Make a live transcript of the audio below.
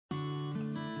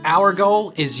Our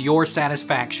goal is your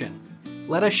satisfaction.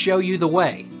 Let us show you the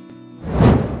way.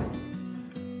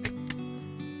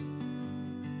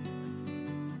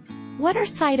 What are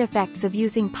side effects of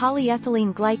using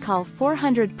polyethylene glycol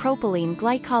 400 propylene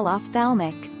glycol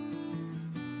ophthalmic?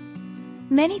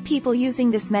 Many people using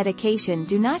this medication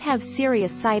do not have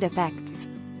serious side effects.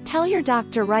 Tell your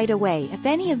doctor right away if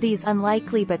any of these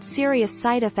unlikely but serious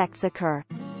side effects occur.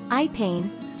 Eye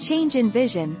pain, change in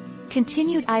vision,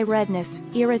 continued eye redness,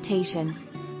 irritation.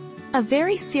 A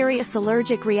very serious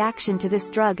allergic reaction to this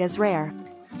drug is rare.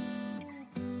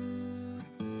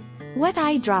 What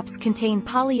eye drops contain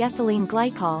polyethylene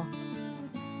glycol?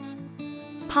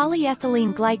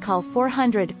 Polyethylene glycol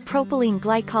 400 propylene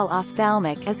glycol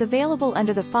ophthalmic is available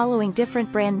under the following different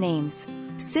brand names: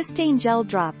 Cystane Gel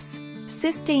Drops,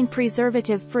 Cystane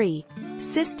Preservative Free,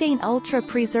 Cystane Ultra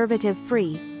Preservative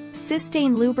Free,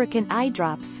 Cystane Lubricant Eye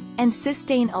Drops, and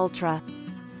Cystane Ultra.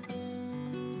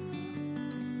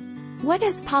 What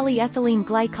is polyethylene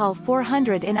glycol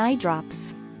 400 in eye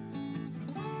drops?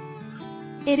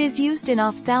 It is used in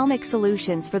ophthalmic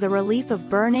solutions for the relief of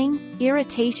burning,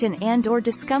 irritation and/or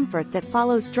discomfort that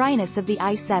follows dryness of the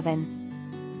eye.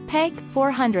 7. PEG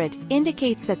 400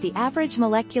 indicates that the average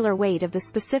molecular weight of the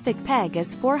specific PEG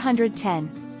is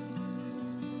 410.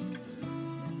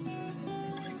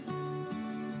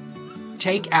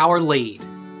 Take our lead.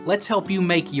 Let's help you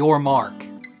make your mark.